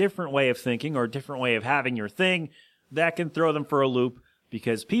way of thinking, or a different way of having your thing, that can throw them for a loop,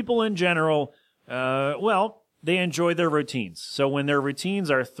 because people in general, they enjoy their routines. So when their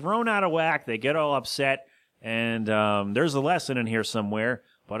routines are thrown out of whack, they get all upset, and there's a lesson in here somewhere,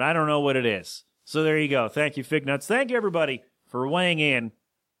 but I don't know what it is. So there you go. Thank you, Fignuts. Thank you, everybody, for weighing in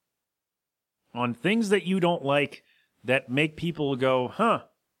on things that you don't like that make people go, huh,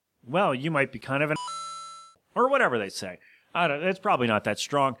 well, you might be kind of an or whatever they say. It's probably not that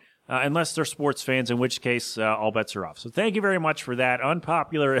strong, unless they're sports fans, in which case all bets are off. So thank you very much for that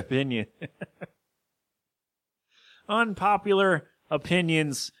unpopular opinion. Unpopular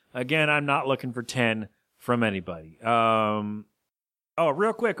opinions. Again, I'm not looking for 10 from anybody.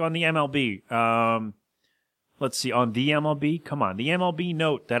 Real quick on the MLB. Let's see, on the MLB? Come on, the MLB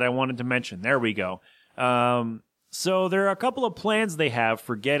note that I wanted to mention. There we go. So there are a couple of plans they have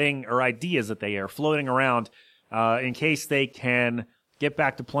for getting, or ideas that they are floating around in case they can get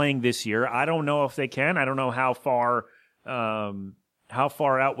back to playing this year. I don't know if they can. I don't know how far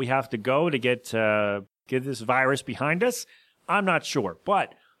out we have to go to get this virus behind us. I'm not sure.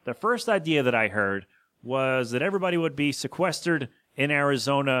 But the first idea that I heard was that everybody would be sequestered in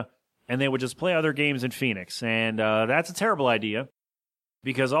Arizona and they would just play other games in Phoenix. And that's a terrible idea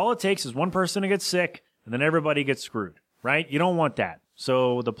because all it takes is one person to get sick and then everybody gets screwed, right? You don't want that.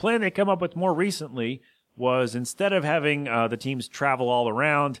 So the plan they come up with more recently was, instead of having the teams travel all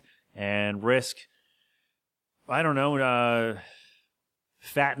around and risk, I don't know,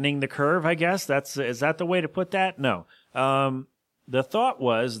 fattening the curve, I guess. Is that the way to put that? No. The thought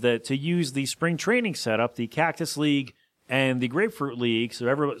was that to use the spring training setup, the Cactus League and the Grapefruit League,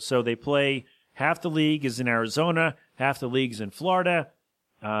 so they play, half the league is in Arizona, half the league is in Florida.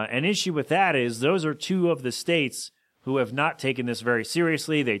 An issue with that is those are two of the states who have not taken this very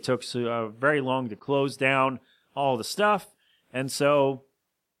seriously. They took very long to close down all the stuff. And so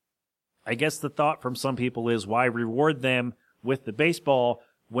I guess the thought from some people is, why reward them with the baseball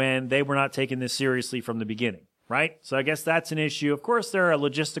when they were not taking this seriously from the beginning, right? So I guess that's an issue. Of course, there are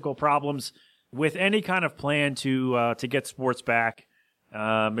logistical problems with any kind of plan to get sports back.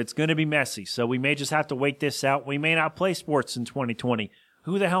 It's going to be messy, so we may just have to wait this out. We may not play sports in 2020.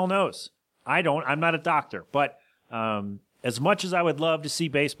 Who the hell knows? I don't. I'm not a doctor, but as much as I would love to see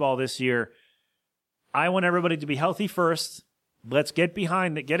baseball this year, I want everybody to be healthy first. Let's get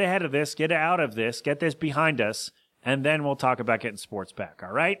behind it, get ahead of this, get out of this, get this behind us, and then we'll talk about getting sports back,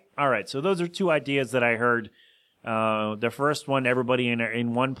 all right? All right, so those are two ideas that I heard. The first one, everybody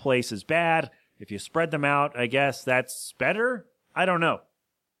in one place is bad. If you spread them out, I guess that's better? I don't know.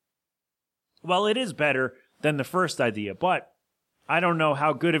 Well, it is better than the first idea, but I don't know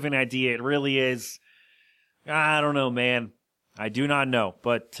how good of an idea it really is. I don't know, man. I do not know.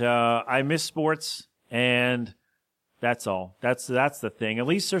 But I miss sports, and that's all. That's the thing. At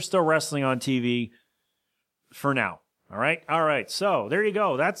least they're still wrestling on TV for now. All right. So there you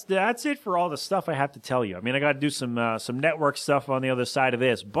go. That's it for all the stuff I have to tell you. I mean, I got to do some network stuff on the other side of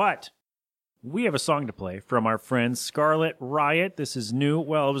this, but we have a song to play from our friends Scarlet Riot. This is new.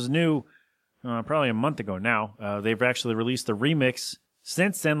 Well, it was new probably a month ago now. They've actually released the remix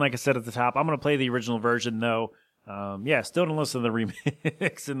since then. Like I said at the top, I'm going to play the original version, though. Yeah, still didn't listen to the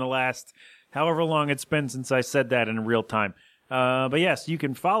remix in the last however long it's been since I said that in real time. But yes, you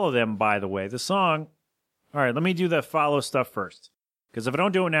can follow them, by the way. The song... All right, let me do the follow stuff first, because if I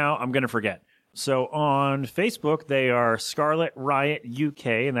don't do it now, I'm going to forget. So on Facebook, they are Scarlet Riot UK,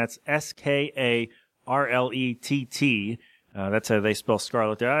 and that's SKARLETT. That's how they spell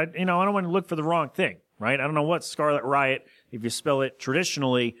Scarlet. I don't want to look for the wrong thing, right? I don't know what Scarlet Riot. If you spell it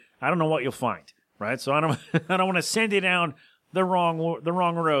traditionally, I don't know what you'll find, right? So I don't want to send you down the wrong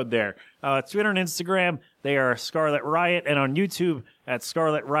road there. Twitter and Instagram, they are Scarlet Riot, and on YouTube at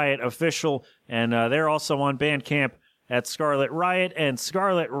Scarlet Riot Official, and they're also on Bandcamp at Scarlet Riot and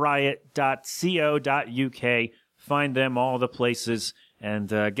scarletriot.co.uk. Find them all the places, and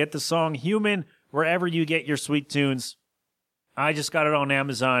get the song Human wherever you get your sweet tunes. I just got it on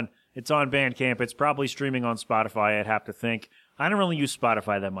Amazon. It's on Bandcamp. It's probably streaming on Spotify, I'd have to think. I don't really use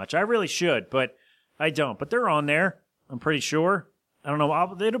Spotify that much. I really should, but I don't. But they're on there, I'm pretty sure. I don't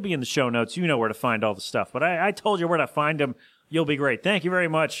know. It'll be in the show notes. You know where to find all the stuff. But I told you where to find them. You'll be great. Thank you very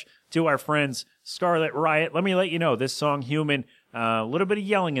much to our friends, Scarlet Riot. Let me let you know, this song, Human, a little bit of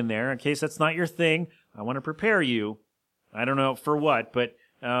yelling in there, in case that's not your thing. I want to prepare you. I don't know for what, but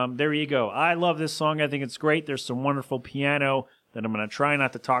there you go. I love this song. I think it's great. There's some wonderful piano that I'm going to try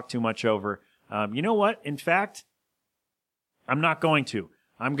not to talk too much over. You know what? In fact, I'm not going to.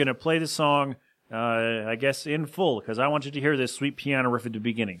 I'm going to play the song, I guess, in full, because I want you to hear this sweet piano riff at the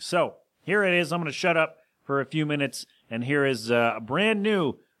beginning. So, here it is. I'm going to shut up for a few minutes, and here is brand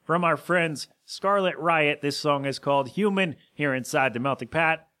new from our friends Scarlet Riot. This song is called Human, here inside the Melting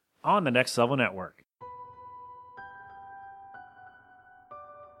Pat on the Next Level Network.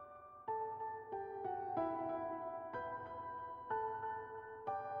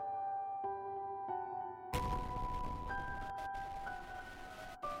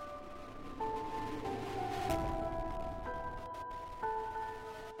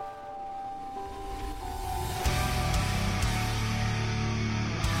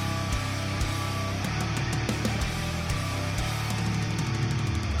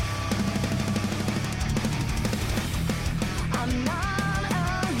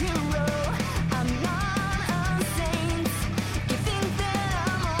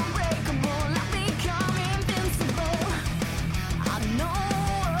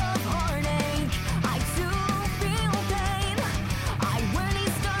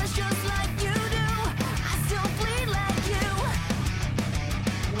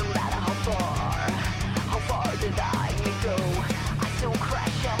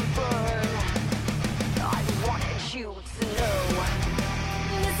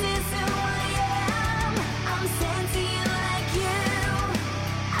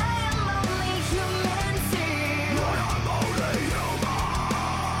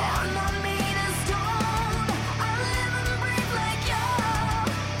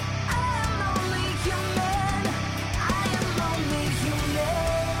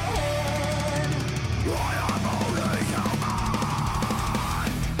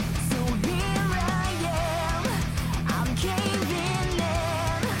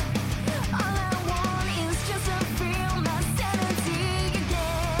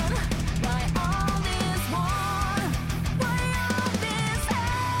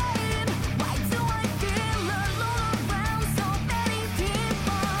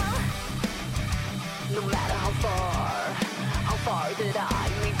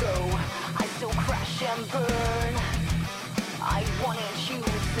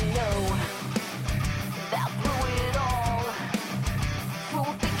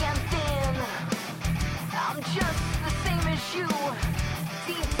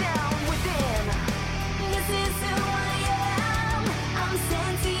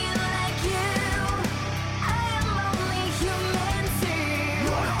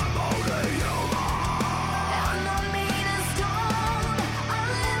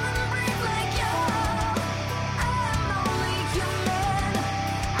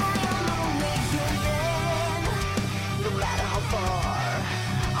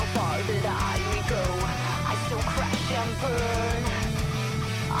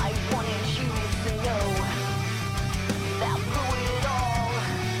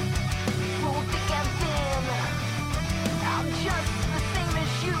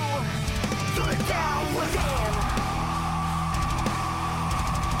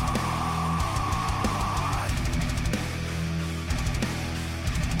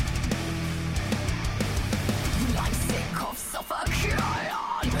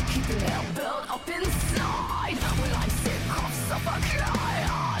 Keeping it built up inside. Well, I'm sick of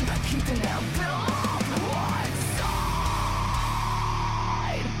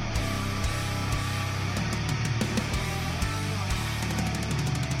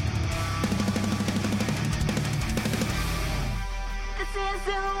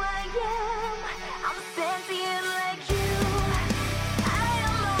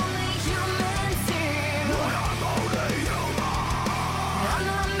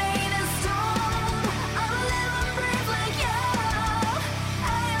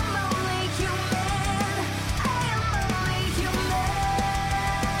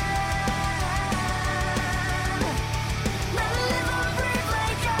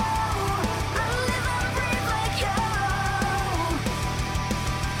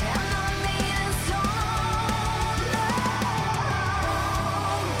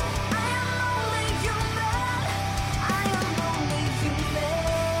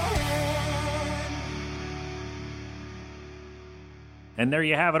And there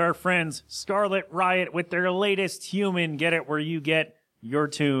you have it, our friends, Scarlet Riot with their latest Human. Get it where you get your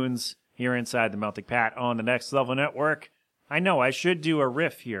tunes here inside the Melting Pat on the Next Level Network. I know I should do a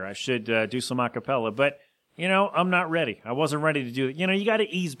riff here. I should do some a cappella, but, I'm not ready. I wasn't ready to do it. You got to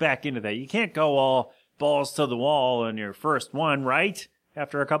ease back into that. You can't go all balls to the wall on your first one, right?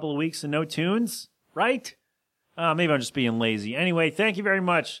 After a couple of weeks and no tunes, right? Maybe I'm just being lazy. Anyway, thank you very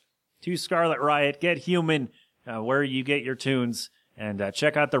much to Scarlet Riot. Get Human where you get your tunes, and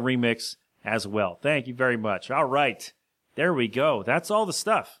check out the remix as well. Thank you very much. All right. There we go. That's all the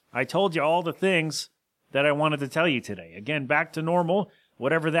stuff. I told you all the things that I wanted to tell you today. Again, back to normal.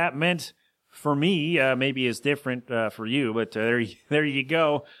 Whatever that meant for me maybe is different for you, but there you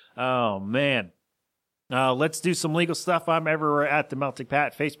go. Oh, man. Let's do some legal stuff. I'm everywhere at The Melting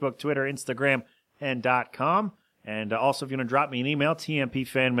Pat, Facebook, Twitter, Instagram, and .com. And also, if you want to drop me an email,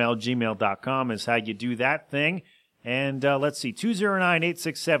 tmpfanmail@gmail.com is how you do that thing. And let's see,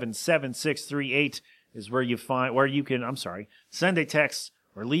 209-867-7638 is where you can send a text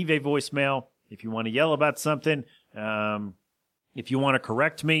or leave a voicemail if you want to yell about something. If you want to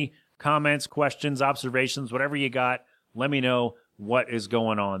correct me, comments, questions, observations, whatever you got, let me know what is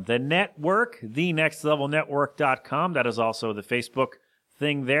going on. The network, thenextlevelnetwork.com. That is also the Facebook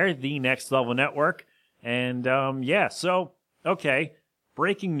thing there, The Next Level Network. And, okay,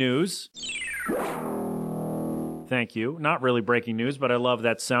 breaking news. Thank you. Not really breaking news, but I love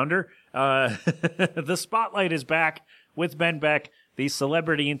that sounder. The spotlight is back with Ben Beck, these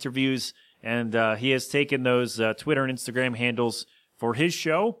celebrity interviews, and he has taken those Twitter and Instagram handles for his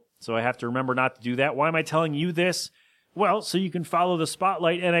show, so I have to remember not to do that. Why am I telling you this? Well, so you can follow the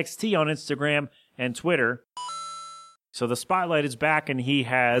Spotlight NXT on Instagram and Twitter. So the Spotlight is back, and he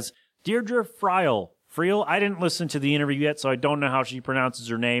has Deirdre Friel. I didn't listen to the interview yet, so I don't know how she pronounces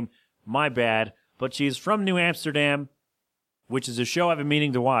her name. My bad. But she's from New Amsterdam, which is a show I've been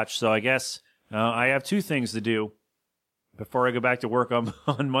meaning to watch. So I guess I have two things to do before I go back to work on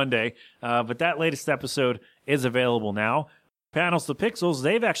Monday. But that latest episode is available now. Panels to Pixels,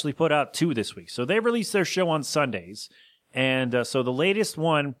 they've actually put out 2 this week. So they released their show on Sundays. And so the latest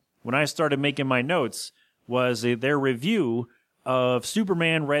one, when I started making my notes, was their review of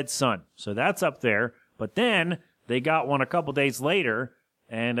Superman Red Son. So that's up there. But then they got one a couple days later,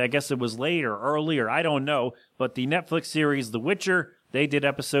 and I guess it was later, earlier, I don't know. But the Netflix series The Witcher, they did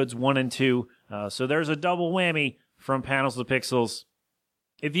episodes 1 and 2. So there's a double whammy from Panels to Pixels.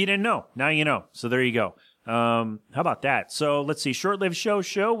 If you didn't know, now you know. So there you go. How about that? So let's see. Short-lived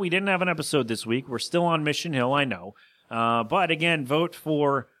show. We didn't have an episode this week. We're still on Mission Hill, I know. But again, vote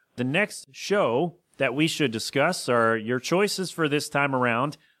for the next show that we should discuss. Your choices for this time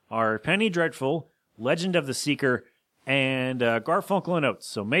around are Penny Dreadful, Legend of the Seeker, and Garfunkel and Oates.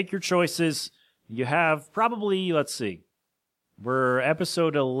 So make your choices. You have probably, let's see,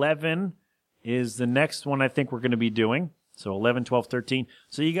 episode 11 is the next one I think we're going to be doing. So 11, 12, 13.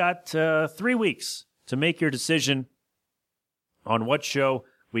 So you got 3 weeks to make your decision on what show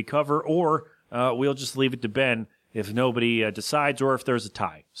we cover, or we'll just leave it to Ben if nobody decides, or if there's a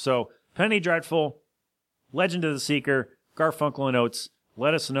tie. So Penny Dreadful, Legend of the Seeker, Garfunkel and Oates.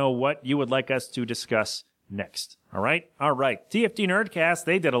 Let us know what you would like us to discuss next. All right? TFT Nerdcast,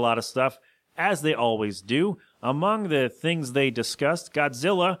 they did a lot of stuff, as they always do. Among the things they discussed,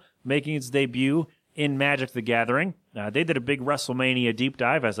 Godzilla making its debut in Magic the Gathering. They did a big WrestleMania deep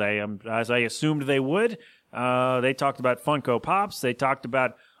dive, as I assumed they would. They talked about Funko Pops. They talked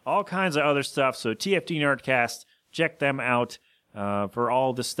about all kinds of other stuff. So TFT Nerdcast, check them out for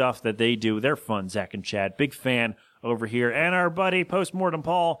all the stuff that they do. They're fun, Zach and Chad. Big fan over here. And our buddy Postmortem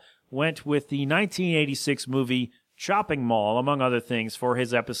Paul went with the 1986 movie Chopping Mall, among other things, for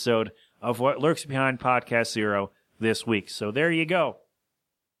his episode of What Lurks Behind Podcast Zero this week. So there you go.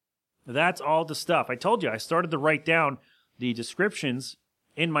 That's all the stuff. I told you I started to write down the descriptions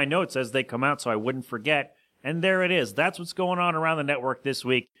in my notes as they come out so I wouldn't forget. And there it is. That's what's going on around the network this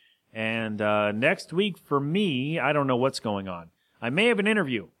week. And next week for me, I don't know what's going on. I may have an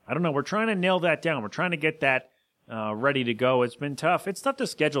interview. I don't know. We're trying to nail that down. We're trying to get that ready to go. It's been tough. It's tough to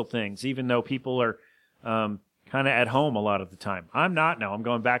schedule things, even though people are kind of at home a lot of the time. I'm not now. I'm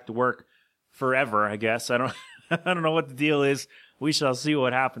going back to work forever, I guess. I don't know what the deal is. We shall see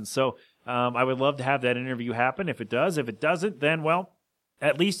what happens. So I would love to have that interview happen if it does. If it doesn't, then, well,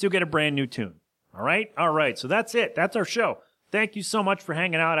 at least you'll get a brand new tune. All right. So that's it. That's our show. Thank you so much for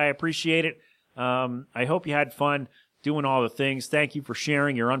hanging out. I appreciate it. I hope you had fun doing all the things. Thank you for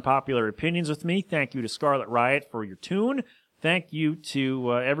sharing your unpopular opinions with me. Thank you to Scarlet Riot for your tune. Thank you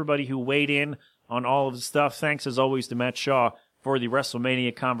to everybody who weighed in on all of the stuff. Thanks, as always, to Matt Shaw for the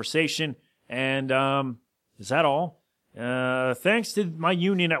WrestleMania conversation. And is that all? Thanks to my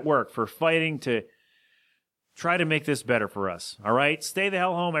union at work for fighting to try to make this better for us. All right? Stay the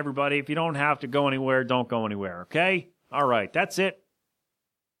hell home, everybody. If you don't have to go anywhere, don't go anywhere, okay? All right, that's it.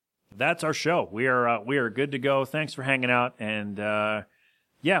 That's our show. We are good to go. Thanks for hanging out. And,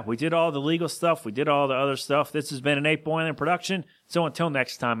 yeah, we did all the legal stuff. We did all the other stuff. This has been an 8 Boiling production. So until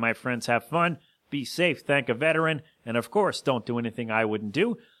next time, my friends, have fun. Be safe. Thank a veteran. And, of course, don't do anything I wouldn't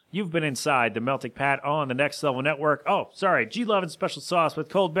do. You've been inside the Melting Pat on the Next Level Network. Oh, sorry, G-Love and Special Sauce with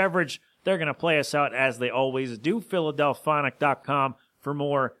cold beverage. They're going to play us out as they always do. Philadelphonic.com for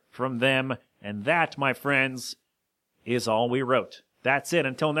more from them. And that, my friends, is all we wrote. That's it.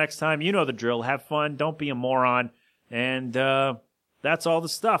 Until next time, you know the drill. Have fun. Don't be a moron. And that's all the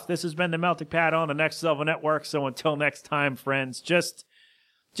stuff. This has been the Melting Pat on the Next Level Network. So until next time, friends, just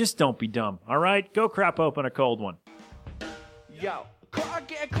don't be dumb. All right? Go crap open a cold one. Yo, could I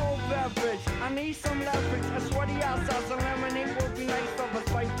get a cold beverage? I need some leverage. A sweaty outside, some lemonade would be nice. Of a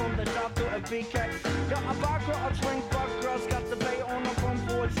spice from the top to a BK. Yo, a vodka, a drink, but girls got the bay on up on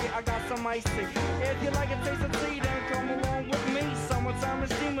board. Yeah, I got some iced tea. If you like a taste of tea, then come along with me. Summertime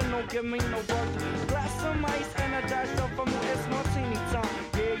is steaming, don't give me no buzz. Glass some ice and a dash of from it's martini time.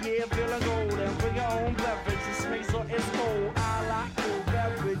 Yeah, feeling golden. Bring your own beverage. This makes so it's cold. I like cold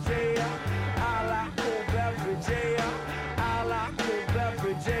beverage, yeah. I like cold beverage, yeah. I like cold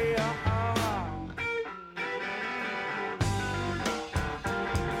beverage, yeah.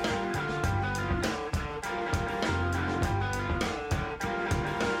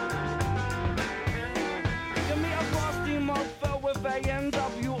 Give me a frosty mug filled with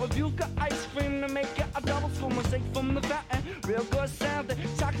A&W. If you got ice cream to make it a double spoon, mistake from the fountain. Real good sounding.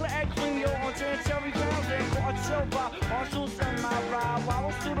 Chocolate egg cream, yo, on cherry grounding. For a chill vibe, Marshalls in my ride.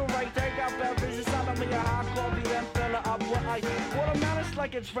 Wobbles to the right, they got beverages out of me. A hot coffee and fill it up with ice. Watermelon's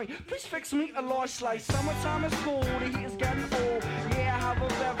like it's rain. Please fix me a large slice. Summertime is cool, the heat is getting old. Yeah, I have a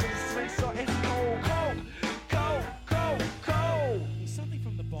beverage, drink so it's cold. Cold. Something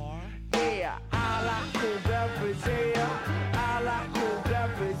from the bar. Yeah, I like cold beverage, yeah. I like cold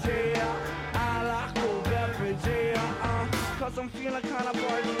beverage, yeah. I like cold beverage, yeah. Cause I'm feeling kinda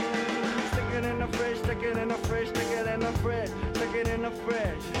bored. Stick it in the fridge, stick it in the fridge, stick it in the fridge, stick it in the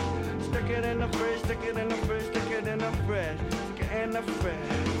fridge. Stick it in the fridge, stick it in the fridge, stick it in the fridge, stick it in the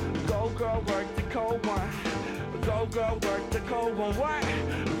fridge. Go girl, work the cold one. Go girl, work the cold one. What?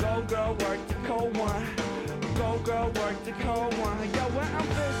 Go girl, work the cold one. Go girl, work the cold one. Yo, when I'm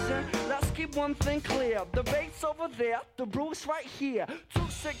fishing, let's keep one thing clear. The bait's over there, the brew's right here. 2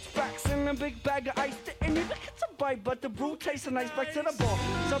 6-packs and a big bag of ice. Didn't even get a bite, but the brew tastes nice. Back to the bar.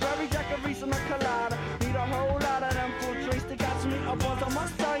 Strawberry daiquiris and a colada. Need a whole lot of them fruit drinks that got me a buzz. I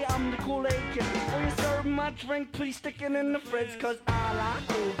must tell you, I'm the Kool-Aid kid. When you serve my drink, please stick it in the fridge. Cause I like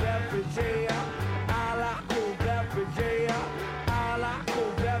cold beverage, yeah. I like cold beverage, yeah. I like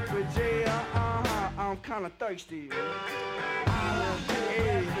cold beverage, yeah. I'm kinda thirsty. I like,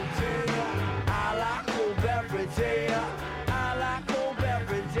 yeah.